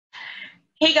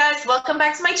Hey guys, welcome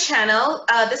back to my channel.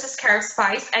 This is Carrot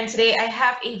Spice, and today I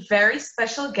have a very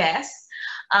special guest.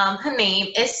 Her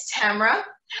name is Tamara.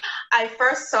 I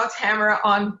first saw Tamara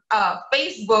on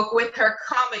Facebook with her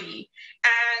comedy,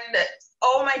 and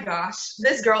oh my gosh,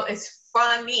 this girl is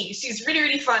funny. She's really,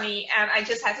 really funny, and I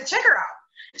just had to check her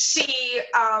out. She,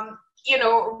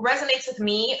 resonates with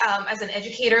me as an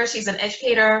educator. She's an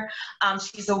educator.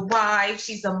 She's a wife.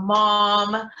 She's a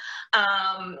mom.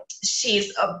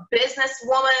 She's a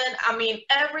businesswoman. I mean,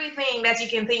 everything that you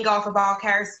can think of about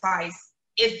Carrie Spice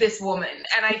is this woman.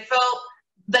 And I felt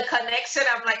the connection.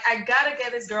 I'm like, I gotta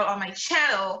get this girl on my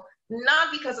channel,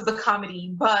 not because of the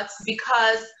comedy, but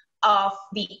because of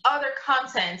the other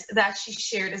content that she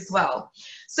shared as well.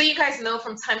 So you guys know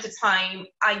from time to time,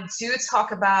 I do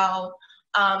talk about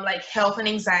like health and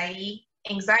anxiety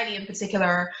in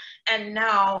particular, and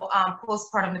now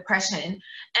postpartum depression.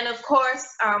 And of course,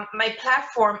 my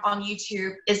platform on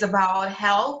YouTube is about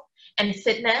health and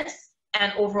fitness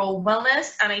and overall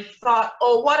wellness. And I thought,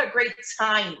 oh, what a great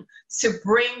time to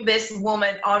bring this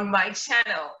woman on my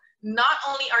channel. Not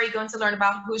only are you going to learn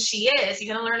about who she is,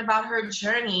 you're going to learn about her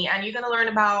journey, and you're going to learn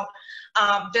about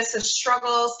just the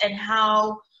struggles and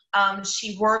how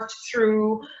she worked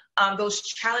through those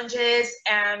challenges.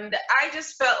 And I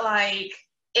just felt like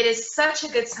it is such a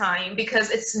good time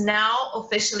because it's now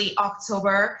officially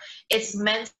October. It's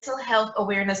Mental Health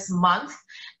Awareness Month,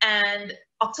 and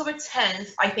October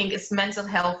 10th, I think, is Mental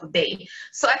Health Day.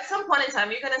 So at some point in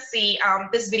time, you're going to see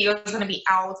this video is going to be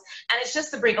out, and it's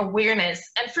just to bring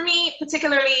awareness. And for me,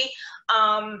 particularly,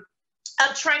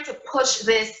 I'm trying to push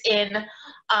this in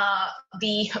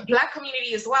the Black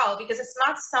community as well, because it's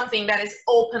not something that is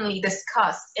openly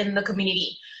discussed in the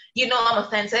community. You know, I'm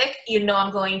authentic. You know,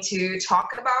 I'm going to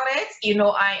talk about it. You know,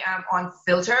 I am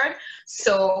unfiltered.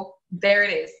 So there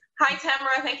it is. Hi,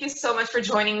 Tamara. Thank you so much for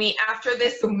joining me after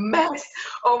this mess.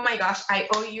 Oh my gosh, I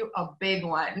owe you a big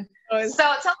one.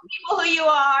 So tell people who you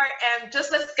are, and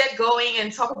just let's get going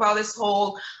and talk about this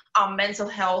whole mental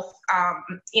health,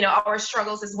 our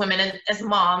struggles as women and as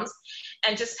moms,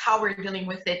 and just how we're dealing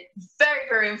with it. Very,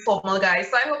 very informal, guys.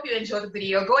 So I hope you enjoy the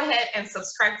video. Go ahead and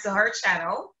subscribe to her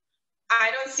channel. I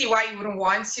don't see why you wouldn't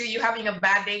want to. You having a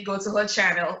bad day, go to her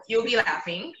channel. You'll be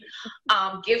laughing.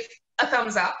 Give a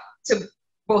thumbs up to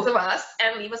both of us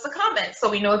and leave us a comment so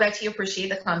we know that you appreciate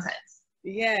the content.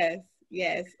 Yes,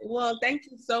 yes. Well, thank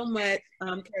you so much,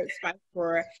 Carrot Spice,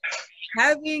 for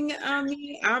having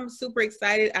me. I'm super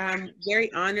excited. I'm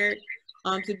very honored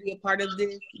to be a part of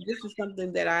this. This is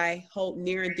something that I hold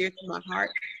near and dear to my heart.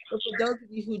 But for those of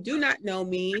you who do not know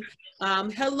me,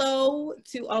 hello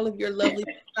to all of your lovely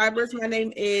subscribers. My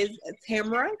name is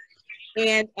Tamara,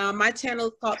 and my channel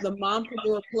is called the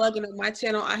Mompreneur Plug. And on my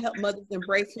channel, I help mothers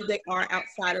embrace who they are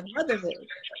outside of motherhood.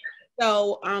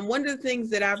 So one of the things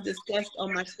that I've discussed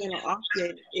on my channel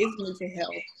often is mental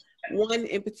health. One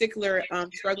in particular,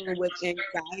 struggling with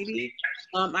anxiety.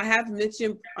 I have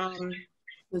mentioned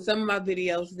in some of my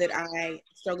videos that I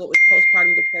struggled with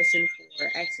postpartum depression for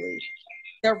actually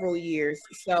several years.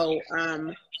 So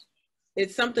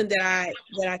it's something that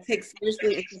I take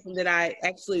seriously. It's something that I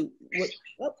actually would.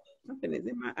 Oh, something is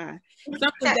in my eye. Something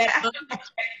that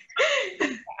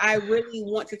I really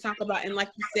want to talk about, and like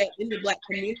you said, in the Black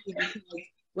community, because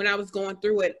when I was going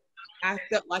through it, I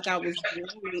felt like I was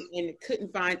drowning and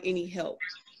couldn't find any help.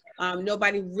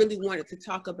 Nobody really wanted to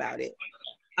talk about it.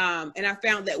 And I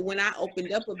found that when I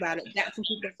opened up about it, that's when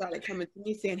people started coming to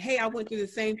me saying, hey, I went through the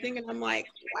same thing. And I'm like,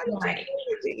 why did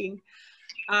you do anything?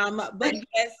 But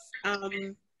yes,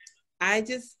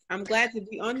 I'm glad to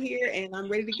be on here, and I'm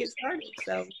ready to get started.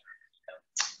 So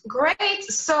great.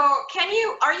 So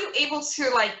are you able to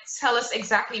like tell us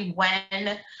exactly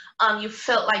when you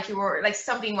felt like you were like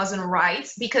something wasn't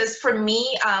right? Because for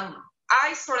me,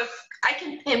 I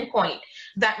can pinpoint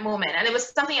that moment. And it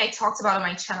was something I talked about on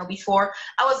my channel before.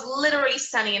 I was literally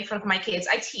standing in front of my kids.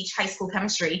 I teach high school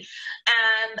chemistry,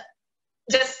 and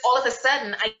just all of a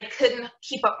sudden I couldn't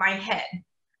keep up my head.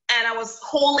 And I was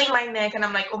holding my neck, and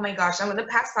I'm like, oh my gosh, I'm going to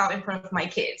pass out in front of my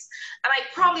kids. And I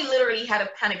probably literally had a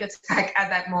panic attack at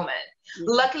that moment.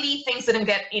 Luckily, things didn't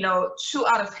get, too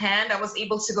out of hand. I was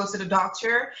able to go to the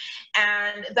doctor.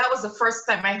 And that was the first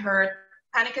time I heard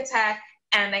panic attack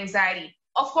and anxiety.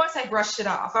 Of course, I brushed it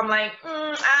off. I'm like,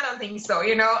 I don't think so,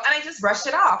 and I just brushed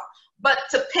it off. But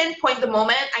to pinpoint the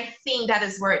moment, I think that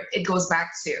is where it goes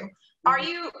back to. Are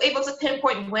you able to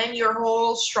pinpoint when your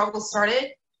whole struggle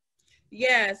started?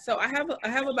 Yeah, so I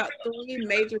have about 3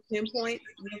 major pinpoints.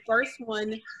 The first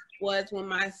one was when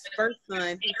my first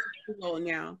son, he's 2 years old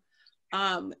now,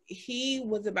 he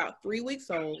was about 3 weeks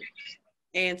old,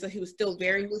 and so he was still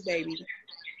very new baby.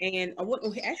 And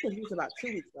actually, he was about 2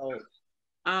 weeks old.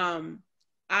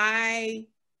 I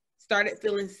started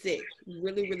feeling sick,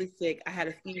 really, really sick. I had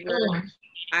a fever.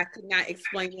 I could not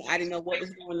explain it. I didn't know what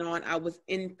was going on. I was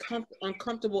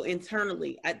uncomfortable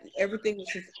internally. Everything was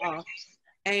just off.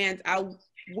 And I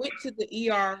went to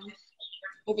the ER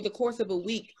over the course of a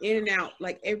week, in and out,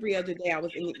 like every other day I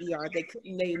was in the ER. They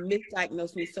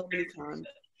misdiagnosed me so many times.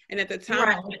 And at the time,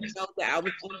 I didn't know that I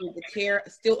was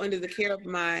still under the care of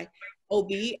my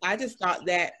OB. I just thought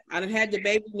that I done had the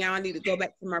baby, now I need to go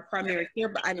back to my primary care,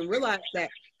 but I didn't realize that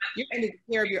you're under the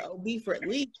care of your OB for at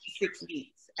least 6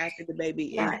 weeks after the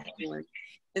baby is born.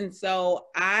 And so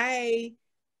I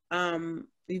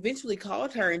eventually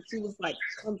called her, and she was like,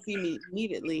 come see me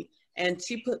immediately. And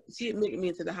she admitted me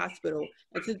into the hospital.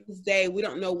 And to this day, we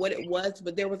don't know what it was,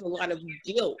 but there was a lot of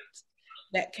guilt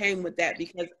that came with that,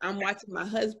 because I'm watching my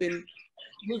husband,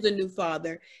 who's a new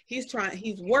father. He's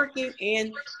working,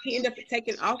 and he ended up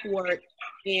taking off work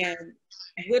and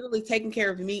literally taking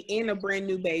care of me and a brand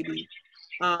new baby.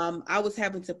 I was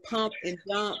having to pump and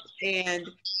dump, and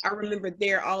I remember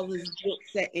there all this guilt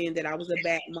set in that I was a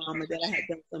bad mom and that I had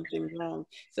done something wrong.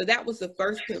 So that was the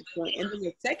first pinpoint. And then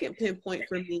the second pinpoint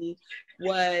for me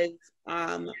was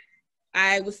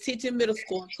I was teaching middle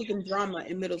school, teaching drama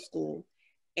in middle school.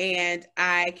 And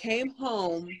I came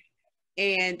home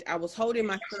and I was holding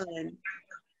my son.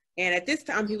 And at this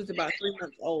time, he was about 3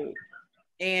 months old.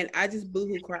 And I just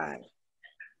boohoo cried.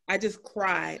 I just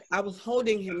cried. I was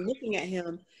holding him, looking at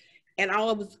him, and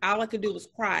all I could do was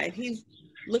cry. And he's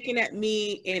looking at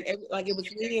me, and it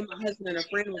was me and my husband and a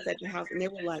friend was at the house, and they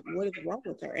were like, "What is wrong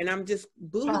with her?" And I'm just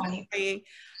boohoo crying.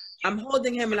 I'm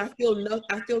holding him, and I feel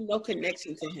no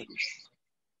connection to him.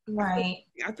 Right.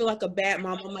 I feel like a bad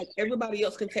mom. I'm like, everybody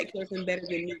else can take care of him better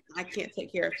than me. I can't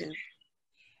take care of him.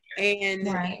 And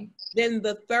then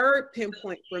the third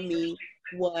pinpoint for me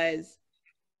was,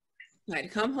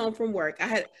 I'd come home from work.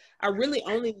 I really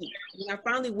only, when I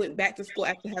finally went back to school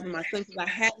after having my son, because I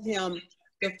had him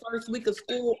the first week of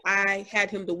school, I had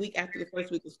him the week after the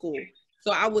first week of school.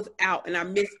 So I was out, and I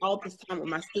missed all this time with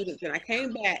my students. And I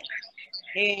came back,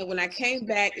 and when I came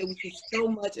back, it was just so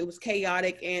much. It was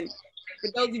chaotic. And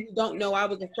for those of you who don't know, I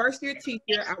was a first-year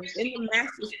teacher. I was in the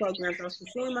master's program. So I was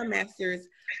pursuing my master's.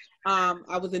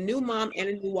 I was a new mom and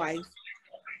a new wife,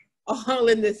 all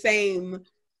at the same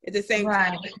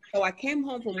time. So I came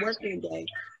home from work one day.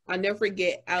 I'll never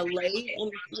forget, I laid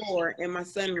on the floor in my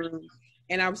sunroom,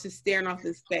 and I was just staring off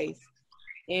in space.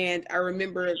 And I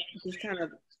remember just kind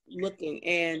of looking,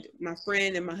 and my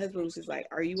friend and my husband was just like,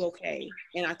 "Are you okay?"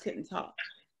 And I couldn't talk.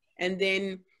 And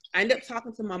then I ended up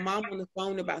talking to my mom on the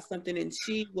phone about something, and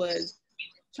she was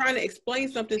trying to explain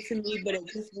something to me, but it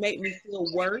just made me feel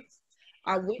worse.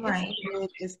 I went into the room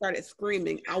and started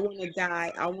screaming, "I want to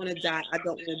die. I want to die. I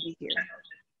don't want to be here."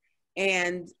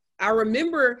 And I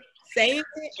remember saying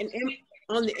it, and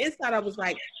on the inside, I was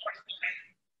like,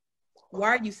 "Why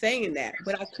are you saying that?"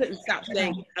 But I couldn't stop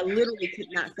saying it. I literally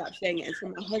could not stop saying it. And so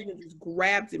my husband just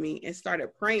grabbed me and started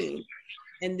praying.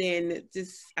 And then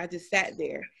I just sat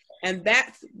there. And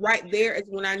that's right there is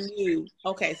when I knew,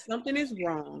 okay, something is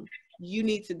wrong. You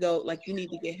need to go, you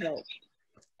need to get help.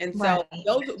 And so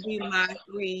those would be my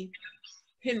three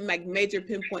major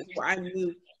pinpoints where I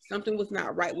knew something was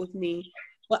not right with me.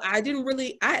 But I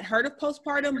had heard of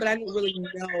postpartum, but I didn't really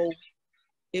know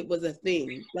it was a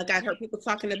thing. I'd heard people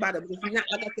talking about it, but it's not,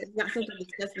 like I said, it's not something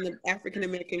discussed in the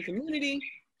African-American community.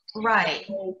 Right.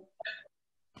 So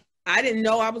I didn't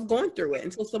know I was going through it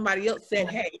until somebody else said,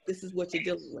 "Hey, this is what you're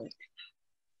dealing with."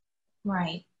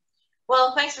 Right.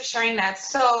 Well, thanks for sharing that.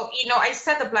 So, I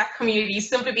said the Black community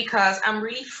simply because I'm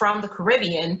really from the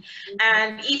Caribbean.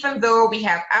 And even though we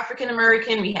have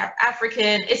African-American, we have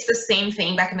African, it's the same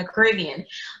thing back in the Caribbean.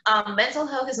 Mental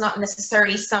health is not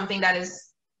necessarily something that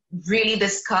is really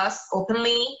discussed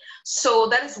openly. So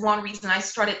that is one reason I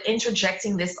started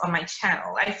interjecting this on my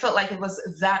channel. I felt like it was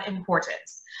that important.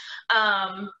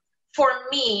 For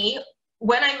me,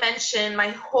 when I mentioned my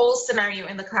whole scenario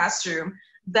in the classroom,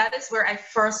 that is where I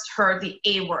first heard the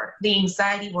A word, the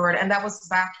anxiety word, and that was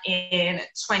back in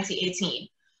 2018.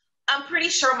 I'm pretty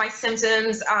sure my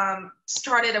symptoms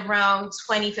started around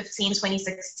 2015,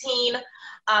 2016.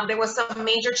 There was some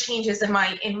major changes in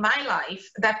my life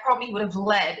that probably would have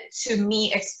led to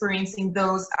me experiencing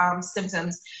those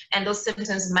symptoms, and those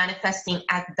symptoms manifesting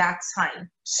at that time.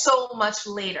 So much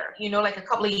later, like a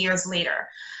couple of years later.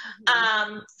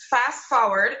 Fast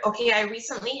forward, okay, I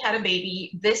recently had a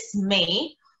baby this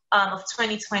May of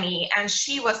 2020, and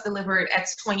she was delivered at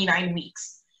 29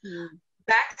 weeks.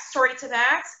 Backstory to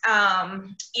that,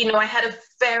 I had a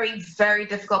very, very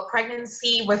difficult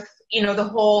pregnancy with, the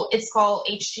whole, it's called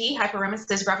HG,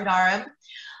 hyperemesis gravidarum.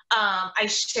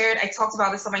 I talked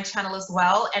about this on my channel as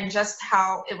well, and just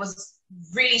how it was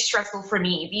really stressful for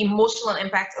me, the emotional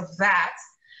impact of that.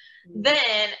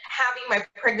 Then having my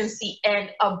pregnancy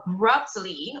end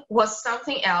abruptly was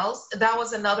something else. That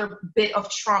was another bit of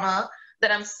trauma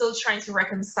that I'm still trying to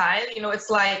reconcile. You know, it's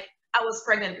like I was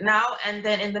pregnant now, and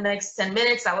then in the next 10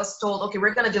 minutes, I was told, okay,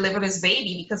 we're going to deliver this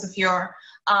baby because of your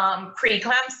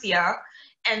preeclampsia.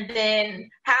 And then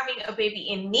having a baby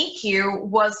in NICU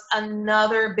was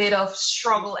another bit of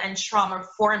struggle and trauma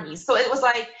for me. So it was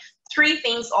like three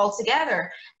things all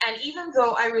together. And even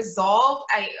though I resolved,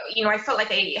 I felt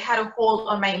like I had a hold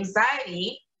on my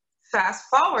anxiety. Fast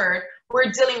forward,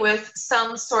 we're dealing with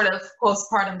some sort of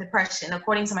postpartum depression,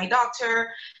 according to my doctor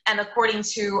and according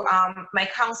to my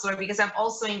counselor, because I'm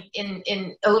also in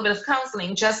a little bit of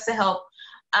counseling just to help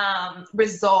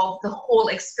resolve the whole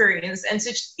experience, and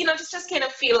to just kind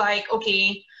of feel like,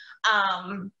 okay,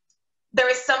 there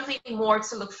is something more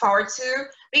to look forward to,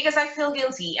 because I feel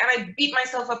guilty and I beat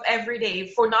myself up every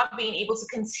day for not being able to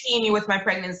continue with my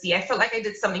pregnancy. I felt like I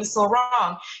did something so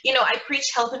wrong. You know, I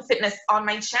preach health and fitness on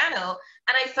my channel,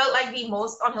 and I felt like the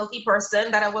most unhealthy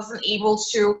person that I wasn't able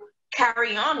to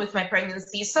carry on with my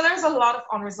pregnancy. So there's a lot of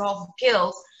unresolved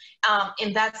guilt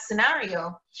in that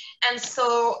scenario. And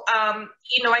so,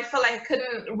 I felt like I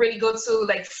couldn't really go to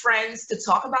like friends to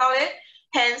talk about it.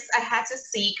 Hence, I had to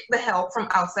seek the help from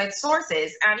outside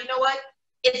sources. And you know what?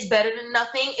 It's better than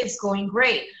nothing. It's going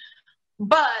great.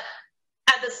 But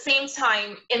at the same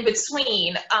time, in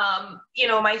between,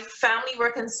 my family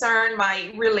were concerned,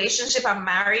 my relationship, I'm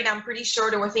married. I'm pretty sure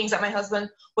there were things that my husband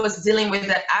was dealing with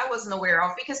that I wasn't aware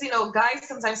of, because, guys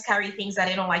sometimes carry things that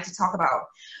they don't like to talk about.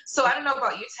 So I don't know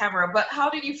about you, Tamara, but how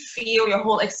did you feel your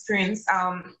whole experience?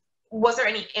 Was there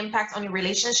any impact on your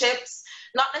relationships?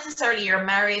 Not necessarily your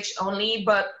marriage only,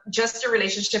 but just your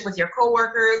relationship with your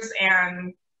coworkers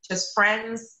and just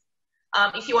friends.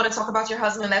 If you want to talk about your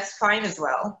husband, that's fine as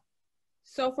well.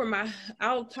 So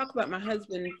I'll talk about my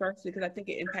husband first, because I think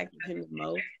it impacted him the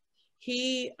most.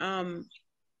 He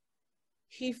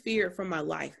feared for my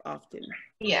life often.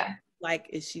 Yeah. Like,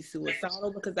 is she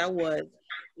suicidal? Because I was.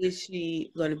 Is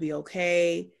she going to be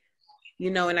okay?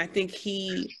 And I think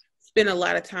he spent a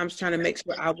lot of times trying to make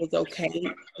sure I was okay.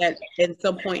 That at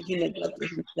some point he neglected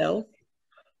himself.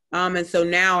 And so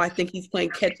now I think he's playing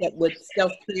catch up with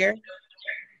self-care.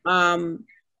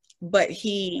 But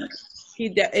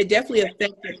it definitely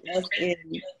affected us in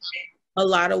a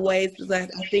lot of ways. Like,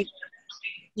 I think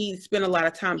he spent a lot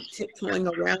of time tiptoeing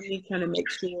around me, trying to make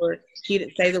sure he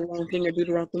didn't say the wrong thing or do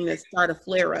the wrong thing that start a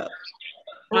flare up.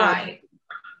 Right.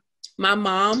 My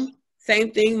mom,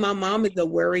 same thing. My mom is a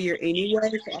worrier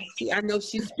anyway. So I know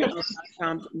she spent a lot of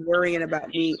time worrying about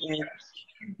me and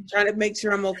trying to make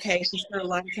sure I'm okay. She spent a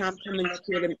lot of time coming up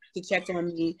here to check on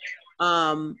me.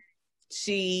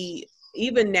 She,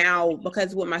 even now,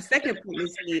 because with my second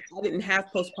pregnancy, I didn't have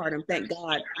postpartum, thank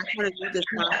God. I kind of knew this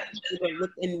time.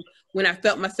 And when I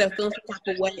felt myself feeling some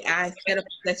type of way, I set up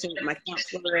a session with my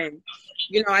counselor, and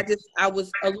I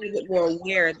was a little bit more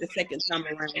aware the second time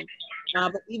around.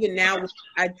 But even now,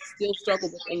 I still struggle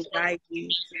with anxiety,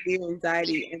 severe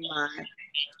anxiety,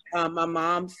 and my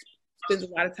mom spends a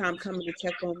lot of time coming to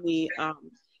check on me.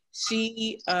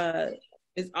 She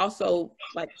is also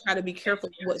like try to be careful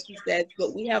with what she says,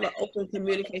 but we have an open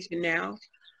communication now.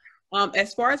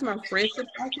 As far as my friendships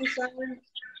are concerned,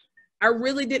 I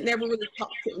really didn't ever really talk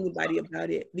to anybody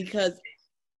about it, because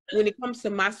when it comes to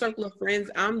my circle of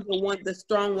friends, I'm the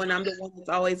strong one. I'm the one that's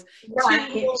always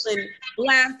cheerful and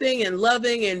laughing and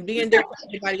loving and being there for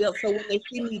everybody else. So when they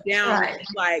see me down,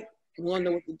 it's like, I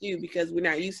wonder what to do, because we're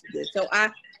not used to this. So I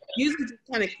usually just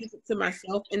kind of keep it to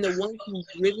myself. And the ones who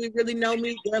really, really know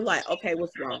me, they're like, okay,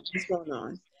 what's wrong? What's going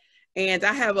on? And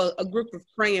I have a group of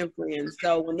praying friends.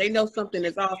 So when they know something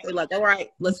is off, they're like, all right,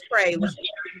 let's pray. Let's see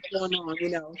what's going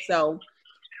on, So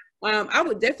I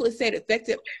would definitely say it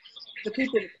affected the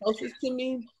people the closest to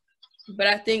me. But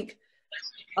I think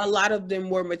a lot of them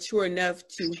were mature enough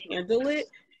to handle it.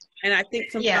 And I think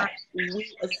sometimes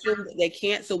we assume that they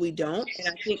can't, so we don't. And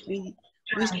I think we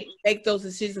should make those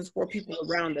decisions for people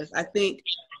around us. I think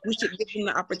we should give them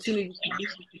the opportunity to get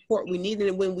the support we need.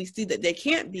 And when we see that they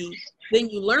can't be, then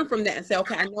you learn from that and say,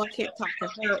 okay, I know I can't talk to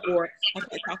her, or I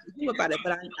can't talk to him about it,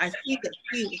 but I see that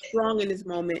she is strong in this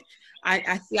moment.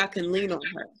 I see I can lean on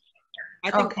her.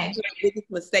 I think one of the biggest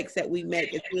mistakes that we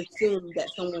make is we assume that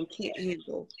someone can't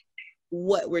handle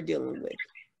what we're dealing with.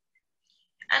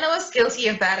 And I was guilty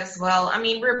of that as well. I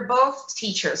mean, we're both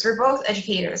teachers, we're both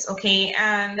educators, okay?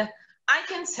 And I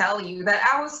can tell you that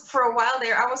for a while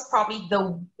there, I was probably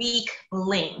the weak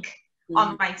link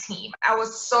on my team. I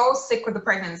was so sick with the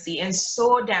pregnancy and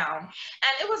so down.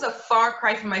 And it was a far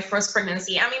cry from my first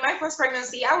pregnancy. I mean, my first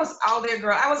pregnancy, I was out there,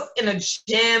 girl. I was in a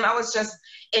gym. I was just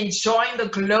enjoying the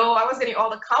glow. I was getting all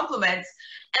the compliments.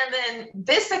 And then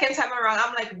this second time around,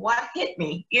 I'm like, what hit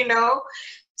me, you know?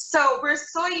 So we're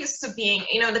so used to being,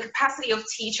 you know, the capacity of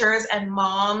teachers and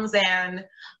moms and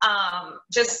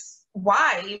just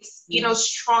wives, you know,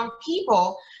 strong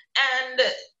people. And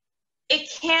it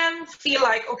can feel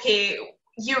like, okay,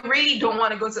 you really don't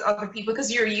want to go to other people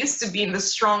because you're used to being the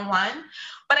strong one.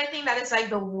 But I think that is like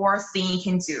the worst thing you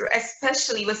can do,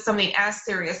 especially with something as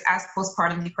serious as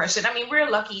postpartum depression. I mean, we're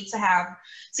lucky to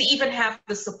even have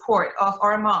the support of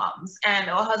our moms and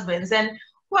our husbands and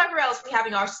whoever else we have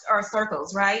in our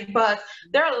circles, right? But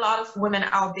there are a lot of women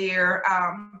out there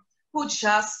who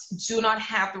just do not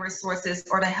have the resources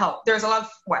or the help. There's a lot of,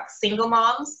 single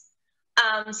moms.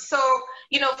 So,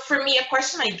 you know, for me, a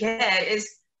question I get is,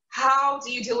 how do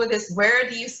you deal with this? Where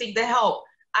do you seek the help?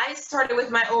 I started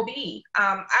with my OB.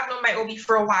 I've known my OB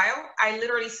for a while. I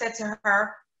literally said to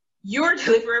her, you're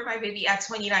delivering my baby at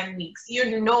 29 weeks.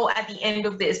 You know, at the end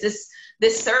of this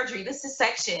surgery, this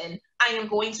section, I am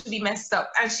going to be messed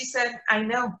up. And she said, I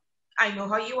know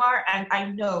how you are, and I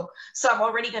know. So I'm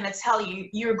already going to tell you,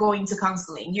 you're going to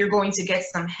counseling. You're going to get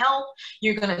some help.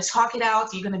 You're going to talk it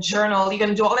out. You're going to journal. You're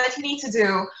going to do all that you need to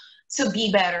do to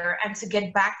be better and to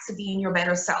get back to being your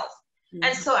better self. Mm-hmm.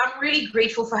 And so I'm really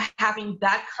grateful for having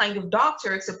that kind of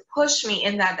doctor to push me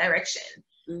in that direction.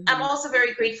 Mm-hmm. I'm also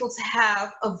very grateful to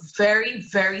have a very,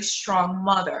 very strong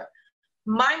mother.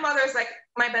 My mother is like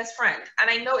my best friend. And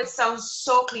I know it sounds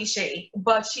so cliche,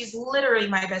 but she's literally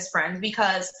my best friend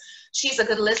because she's a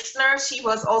good listener. She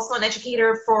was also an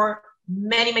educator for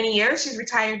many, many years. She's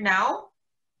retired now.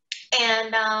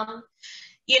 And,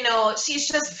 you know, she's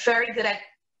just very good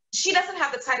she doesn't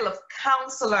have the title of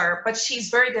counselor, but she's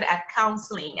very good at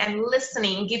counseling and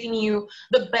listening, giving you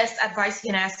the best advice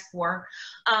you can ask for.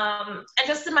 And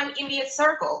just in my immediate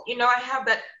circle, you know, I have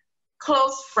that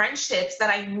close friendships that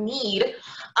I need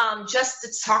just to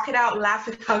talk it out, laugh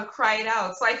it out, cry it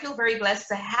out. So I feel very blessed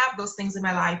to have those things in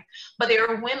my life. But there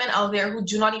are women out there who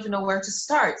do not even know where to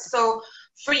start. So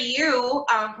for you,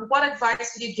 what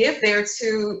advice would you give there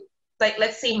to, like,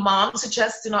 let's say moms who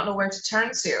just do not know where to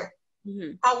turn to?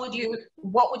 Mm-hmm.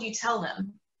 What would you tell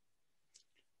them?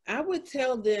 I would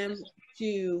tell them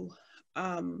to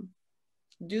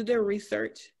do their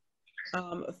research,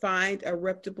 find a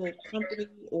reputable company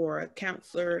or a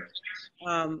counselor.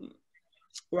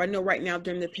 I know right now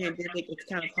during the pandemic, it's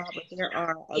kind of hard, but there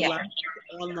are a lot of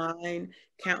online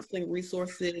counseling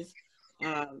resources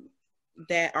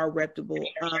that are reputable,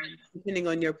 depending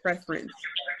on your preference.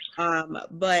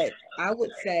 But I would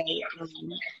say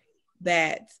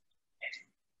that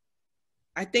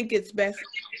I think it's best.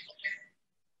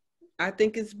 Sorry, my friend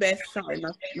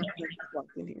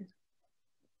walked in here.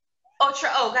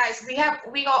 Oh, guys, we have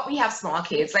small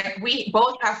kids. Like, we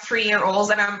both have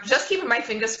 3-year-olds, and I'm just keeping my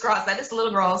fingers crossed that this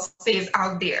little girl stays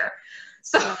out there.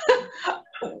 So,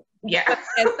 yeah.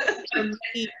 For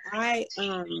me,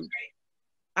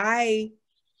 I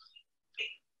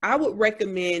would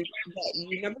recommend that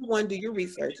you, number one, do your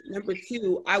research. Number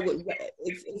two,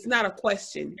 it's not a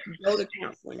question. Go to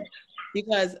counseling,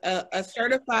 because a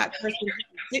certified person can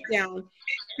sit down,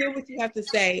 hear what you have to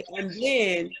say, and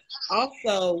then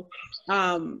also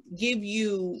give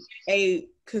you a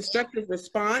constructive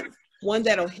response, one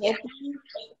that'll help you.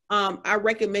 I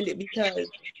recommend it because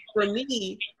for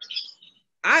me,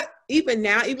 even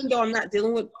though I'm not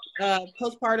dealing with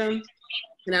postpartum,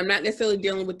 and I'm not necessarily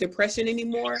dealing with depression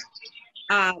anymore,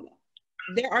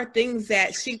 there are things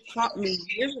that she taught me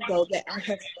years ago that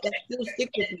still stick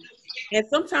with me. And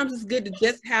sometimes it's good to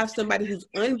just have somebody who's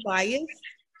unbiased,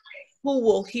 who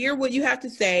will hear what you have to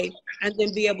say and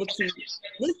then be able to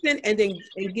listen and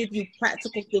give you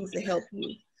practical things to help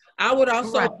you. I would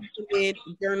also recommend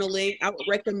journaling. I would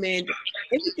recommend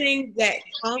anything that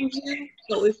calms you.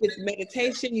 So if it's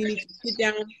meditation, you need to sit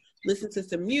down, listen to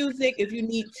some music. If you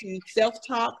need to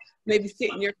self-talk, maybe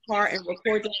sit in your car and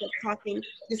record yourself talking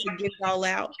just to get it all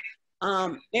out.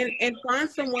 And find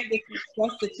someone that you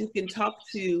trust, that you can talk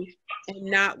to and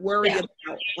not worry about,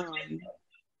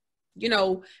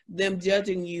 them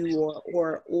judging you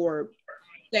or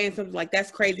saying something like, that's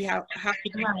crazy. How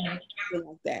could you do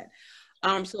like that?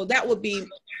 So that would be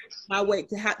my way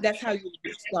that's how you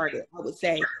get started. I would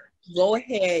say, go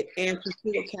ahead and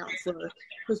pursue a counselor,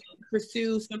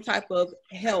 pursue some type of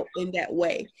help in that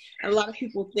way. And a lot of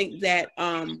people think that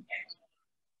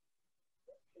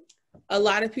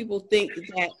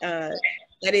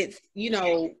that it's,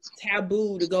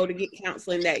 taboo to go to get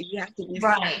counseling, that you have to be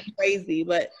crazy.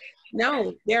 But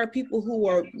No, there are people who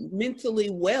are mentally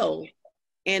well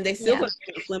and they still go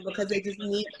to counseling because they just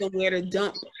need somewhere to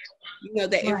dump,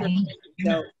 that information.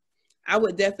 So I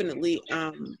would definitely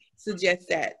suggest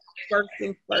that first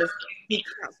things first, seek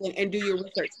counseling and do your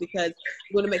research, because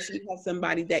you want to make sure you have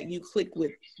somebody that you click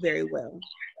with very well.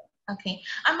 Okay,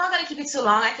 I'm not gonna keep it too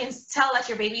long. I can tell that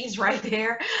your baby is right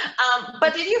there.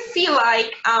 But did you feel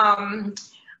like,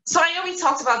 so I know we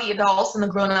talked about the adults and the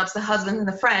grown-ups, the husbands and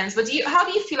the friends, but how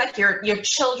do you feel like your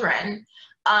children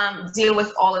deal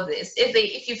with all of this?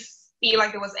 If you feel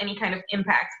like there was any kind of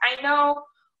impact? I know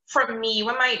for me,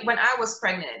 when I was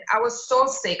pregnant, I was so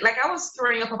sick. Like, I was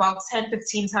throwing up about 10,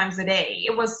 15 times a day.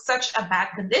 It was such a bad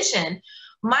condition.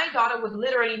 My daughter would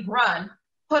literally run,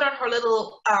 put on her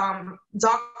little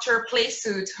doctor play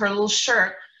suit, her little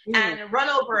shirt, and run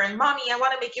over and, "Mommy, I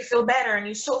want to make you feel better, and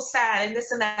you're so sad," and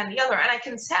this and that and the other. And I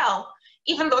can tell,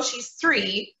 even though she's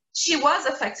 3, she was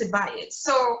affected by it.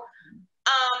 So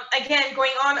again,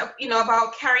 going on,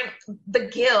 about carrying the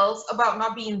guilt about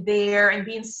not being there and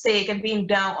being sick and being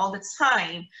down all the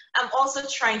time. I'm also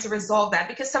trying to resolve that,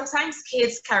 because sometimes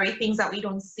kids carry things that we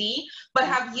don't see. But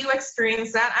have you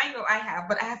experienced that? I know I have,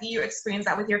 but have you experienced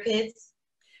that with your kids?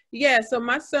 Yeah, so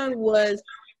my son was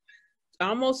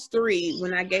almost 3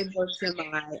 when I gave birth to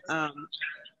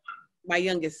my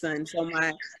youngest son. So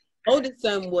my oldest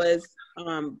son was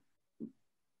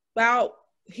about,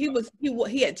 he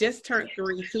had just turned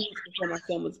 3 2 weeks before my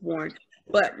son was born.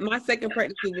 But my second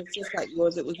pregnancy was just like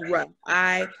yours. It was rough.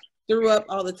 I threw up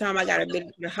all the time. I got admitted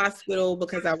to the hospital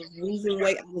because I was losing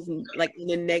weight. I was in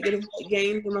a negative weight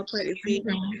gain for my pregnancy.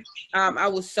 I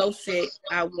was so sick.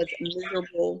 I was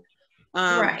miserable.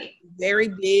 Very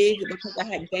big, because I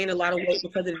had gained a lot of weight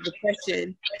because of the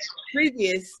depression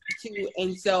previous to,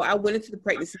 and so I went into the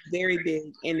pregnancy very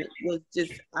big, and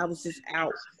I was just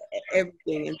out at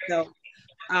everything, and so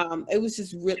it was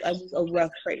just a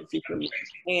rough pregnancy for me.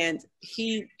 And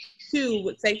he too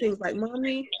would say things like,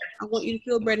 "Mommy, I want you to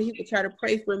feel better." He would try to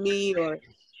pray for me, or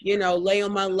lay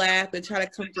on my lap and try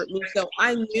to comfort me. So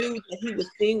I knew that he was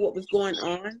seeing what was going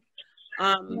on,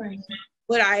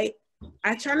 but I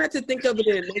try not to think of it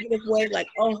in a negative way, like,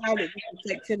 "Oh, how did this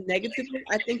affect him negatively?"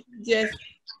 I think he just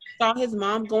saw his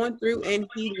mom going through, and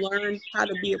he learned how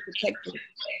to be a protector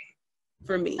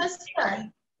for me. That's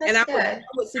good. And I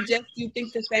would suggest you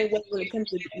think the same way when it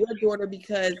comes to your daughter,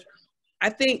 because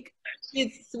I think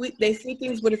it's sweet. They see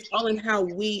things, but it's all in how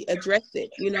we address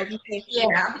it. If you say,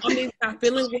 "Mommy's not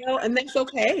feeling well," and that's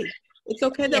okay. It's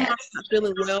okay that mom's not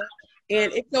feeling well,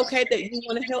 and it's okay that you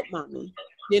want to help mommy.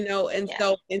 And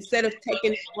so instead of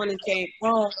taking it on and saying,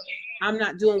 "Oh, I'm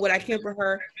not doing what I can for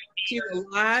her," she's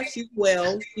alive, she's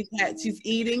well, she's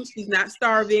eating, she's not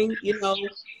starving,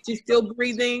 she's still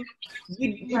breathing.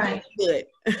 You're good.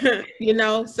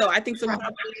 So I think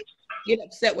sometimes we get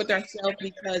upset with ourselves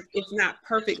because it's not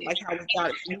perfect like how we thought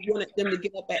it. We wanted them to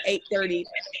get up at 8:30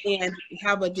 and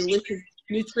have a delicious,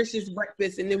 nutritious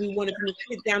breakfast, and then we wanted them to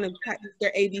sit down and practice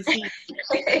their ABC.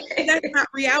 That's not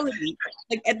reality.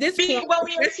 Like, at this point, well,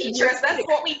 we are teachers. That's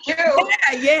what we do.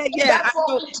 Yeah. That's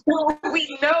what we do.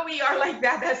 We know we are like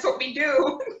that. That's what we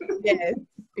do.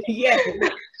 Yes.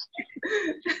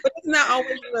 But it's not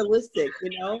always realistic,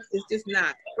 It's just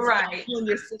not. Right. When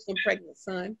you're sick and pregnant,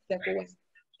 son, step away.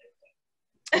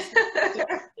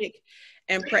 Sick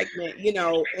and pregnant,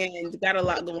 and got a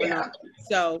lot going on.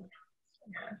 So.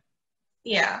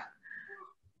 Yeah.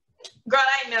 Girl,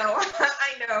 I know.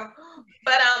 I know.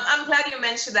 But I'm glad you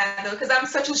mentioned that, though, because I'm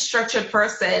such a structured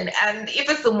person. And if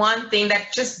it's the one thing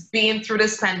that just being through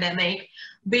this pandemic,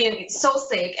 being so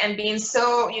sick and being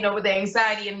so, with the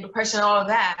anxiety and depression and all of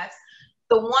that,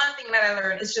 the one thing that I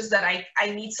learned is just that I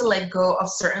need to let go of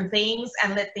certain things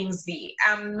and let things be.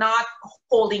 I'm not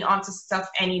holding on to stuff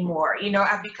anymore.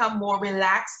 I've become more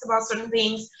relaxed about certain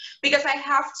things because I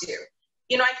have to.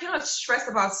 I cannot stress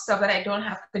about stuff that I don't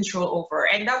have control over.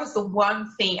 And that was the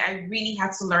one thing I really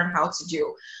had to learn how to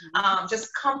do.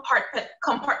 Just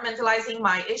compartmentalizing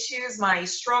my issues, my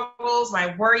struggles,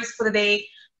 my worries for the day,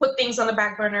 put things on the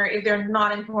back burner if they're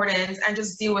not important, and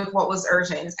just deal with what was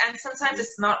urgent. And sometimes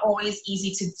it's not always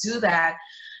easy to do that.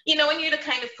 When you're the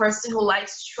kind of person who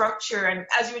likes structure, and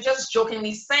as you were just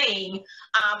jokingly saying,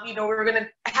 we're going to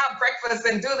have breakfast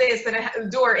and do this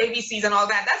and do our ABCs and all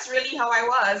that. That's really how I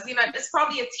was. It's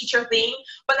probably a teacher thing,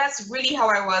 but that's really how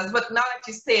I was. But now that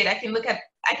you say it, I can look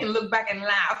back and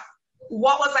laugh.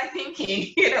 What was I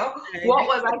thinking? What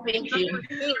was I thinking?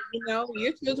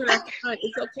 Your children are fine.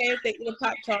 It's okay if they eat a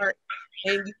Pop-Tart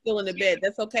and you're still in the bed.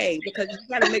 That's okay, because you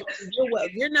got to make sure you're well.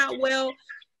 If you're not well,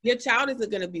 your child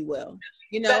isn't going to be well.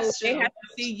 They have to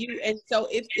see you. And so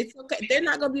it's okay. They're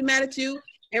not going to be mad at you.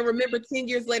 and remember 10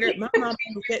 years later, my mom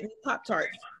was getting me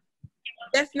Pop-Tarts.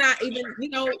 That's not even,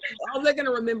 all they're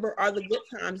gonna remember are the good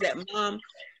times that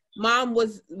mom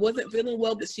wasn't feeling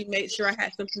well, but she made sure I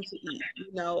had something to eat,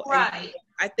 Right. And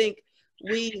I think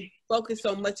we focus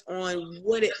so much on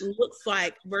what it looks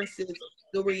like versus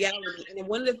the reality. And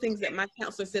one of the things that my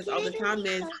counselor says all the time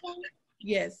is,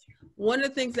 yes, one of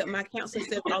the things that my counselor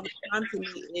says all the time to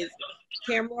me is,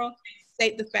 Tamara,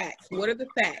 state the facts. What are the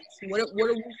facts? What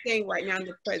are we saying right now in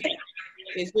the present?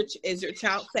 Is your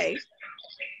child safe?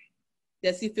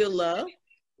 Does he feel love?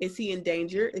 Is he in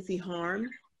danger? Is he harmed?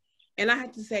 And I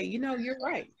have to say, you're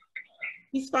right.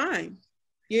 He's fine.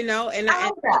 And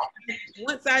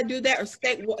once I do that, or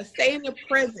stay in the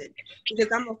present,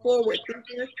 because I'm a forward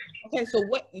thinker. Okay, so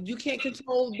what, you can't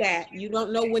control that. You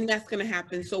don't know when that's going to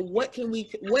happen. So what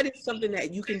is something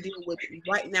that you can deal with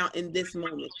right now in this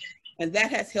moment? And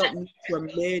that has helped me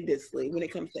tremendously when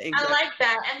it comes to anxiety. I like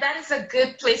that. And that is a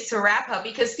good place to wrap up,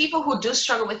 because people who do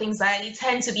struggle with anxiety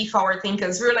tend to be forward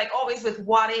thinkers. We're like always with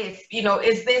what if,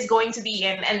 is this going to be?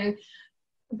 And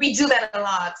we do that a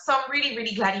lot. So I'm really,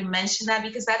 really glad you mentioned that,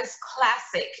 because that is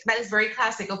classic. That is very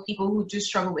classic of people who do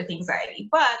struggle with anxiety.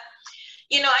 But,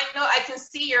 I know I can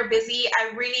see you're busy.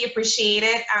 I really appreciate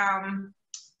it.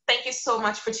 Thank you so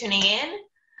much for tuning in.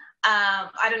 I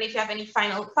don't know if you have any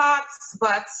final thoughts,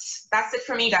 but that's it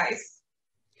for me, guys.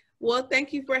 Well,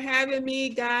 thank you for having me,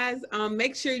 guys.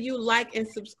 Make sure you like and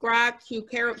subscribe to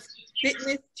Carol's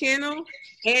Fitness channel.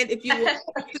 And if you want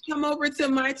to come over to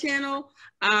my channel,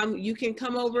 you can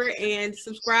come over and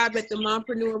subscribe at the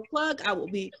Mompreneur plug. I will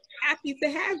be happy to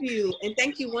have you. And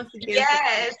thank you once again.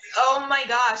 Yes. Oh my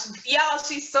gosh. Y'all,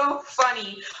 she's so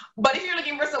funny. But if you're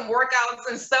looking for some workouts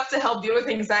and stuff to help deal with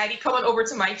anxiety, come on over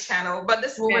to my channel. But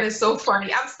this woman is so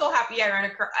funny. I'm so happy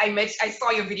I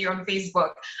saw your video on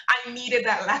Facebook. I needed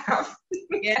that laugh.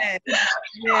 Yes.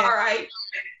 All right.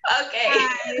 Okay.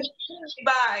 Bye.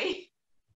 Bye.